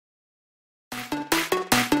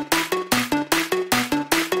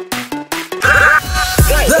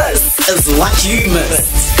is what you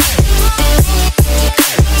missed.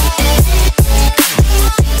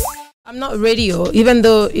 I'm not radio, even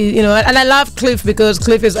though, you know, and I love Cliff because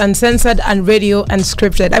Cliff is uncensored and radio and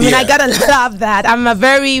scripted. I mean, I gotta love that. I'm a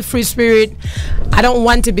very free spirit. I don't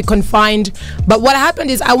want to be confined. But what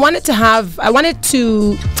happened is I wanted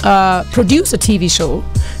to produce a TV show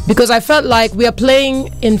because I felt like we are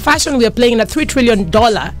playing in fashion, we are playing in a $3 trillion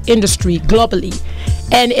industry globally.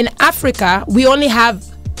 And in Africa, we only have,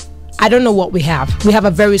 I don't know what we have. We have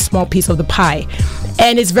a very small piece of the pie.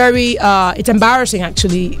 And it's very, it's embarrassing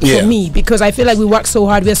actually for me because I feel like we work so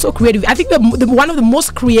hard. We're so creative. I think we're one of the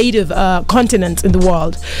most creative continents in the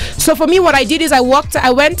world. So for me, what I did is I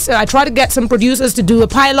tried to get some producers to do a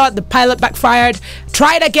pilot. The pilot backfired.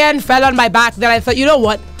 Tried again, fell on my back. Then I thought, you know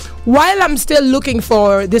what? While I'm still looking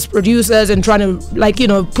for these producers and trying to, like, you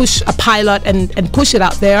know, push a pilot and push it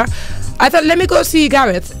out there, I thought, let me go see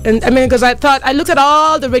Gareth. And I mean, because I looked at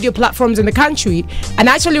all the radio platforms in the country, and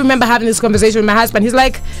I actually remember having this conversation with my husband. He's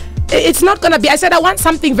like, it's not gonna be. I said, I want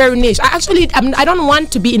something very niche. I don't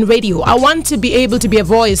want to be in radio. I want to be able to be a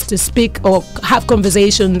voice to speak or have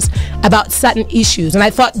conversations about certain issues. And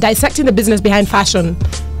I thought dissecting the business behind fashion,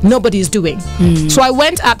 nobody's doing. So I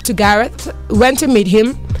went up to Gareth, went to meet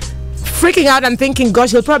him, freaking out and thinking,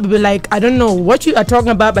 gosh, he'll probably be like, I don't know what you are talking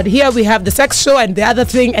about, but here we have the sex show and the other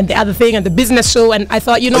thing and the other thing and the business show. And I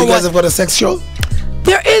thought, you know what? You guys have got a sex show?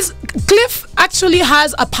 There is. Cliff actually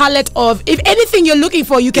has a palette of, if anything you're looking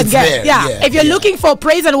for, you can get. There, If you're looking for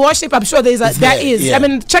praise and worship, I'm sure there is. I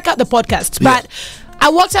mean, check out the podcast. But I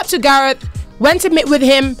walked up to Gareth, went to meet with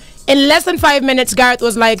him. In less than 5 minutes, Gareth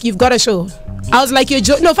was like, you've got a show. I was like,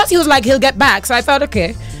 no, first he was like, he'll get back. So I thought,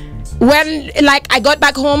 okay. When I got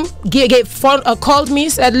back home, called me,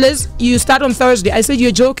 said, Liz, you start on Thursday. I said,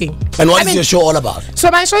 you're joking. And what is your show all about? So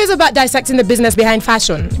my show is about dissecting the business behind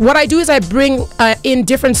fashion. What I do is I bring in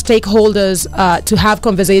different stakeholders to have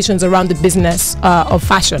conversations around the business of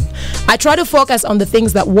fashion. I try to focus on the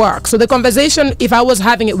things that work. So the conversation, if I was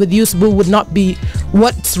having it with you, Sbu, would not be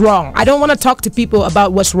what's wrong. I don't want to talk to people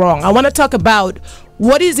about what's wrong. I want to talk about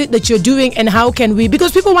what is it that you're doing and how can we,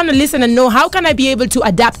 because people want to listen and know, how can I be able to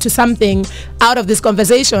adapt to something out of this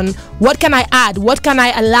conversation? What can I add? What can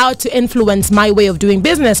I allow to influence my way of doing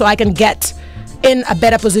business so I can get in a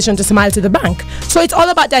better position to smile to the bank? So it's all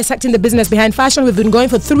about dissecting the business behind fashion. We've been going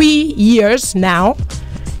for 3 years now.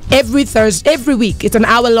 Every Thursday, every week. It's an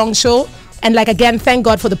hour-long show. And like, again, thank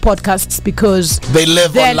God for the podcasts because they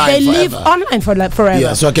live online forever.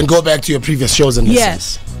 Yeah, so I can go back to your previous shows and listen.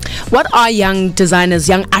 Yes. What are young designers,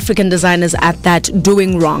 young African designers at that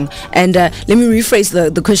doing wrong? And let me rephrase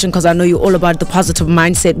the question because I know you're all about the positive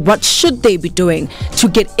mindset. What should they be doing to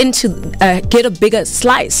get a bigger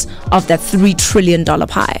slice of that $3 trillion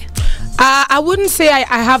pie? I wouldn't say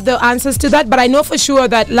I have the answers to that, but I know for sure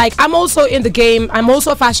that, like, I'm also in the game. I'm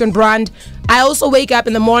also a fashion brand. I also wake up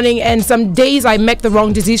in the morning, and some days I make the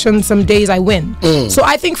wrong decision, some days I win. So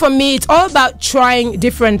I think for me, it's all about trying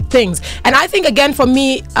different things. And I think, again, for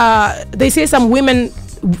me, they say some women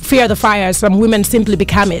fear the fire, some women simply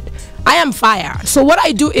become it. I am fire. So what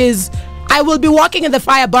I do is, I will be walking in the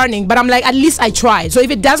fire burning, but I'm like, at least I try. So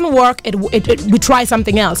if it doesn't work, we try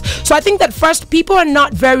something else. So I think that first, people are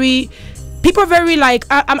very like,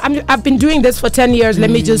 I've been doing this for 10 years.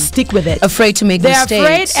 Let me just stick with it. Afraid to make mistakes. They're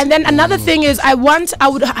afraid. And then another thing is, I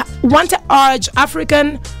would want to urge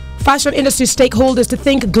African fashion industry stakeholders to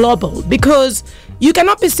think global, because you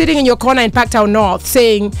cannot be sitting in your corner in Parktown North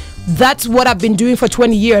saying, that's what I've been doing for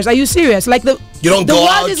 20 years. Are you serious? Like, the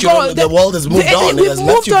world has moved on. It has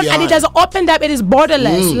moved on, and it has opened up. It is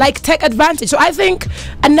borderless. Like, take advantage. So I think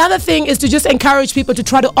another thing is to just encourage people to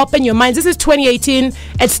try to open your minds. This is 2018.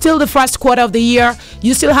 It's still the first quarter of the year.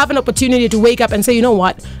 You still have an opportunity to wake up and say, you know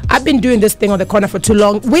what? I've been doing this thing on the corner for too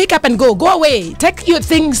long. Wake up and go. Go away. Take your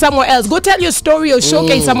thing somewhere else. Go tell your story or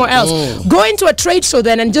showcase somewhere else. Go into a trade show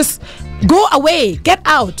then and just go away. Get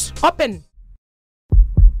out. Open.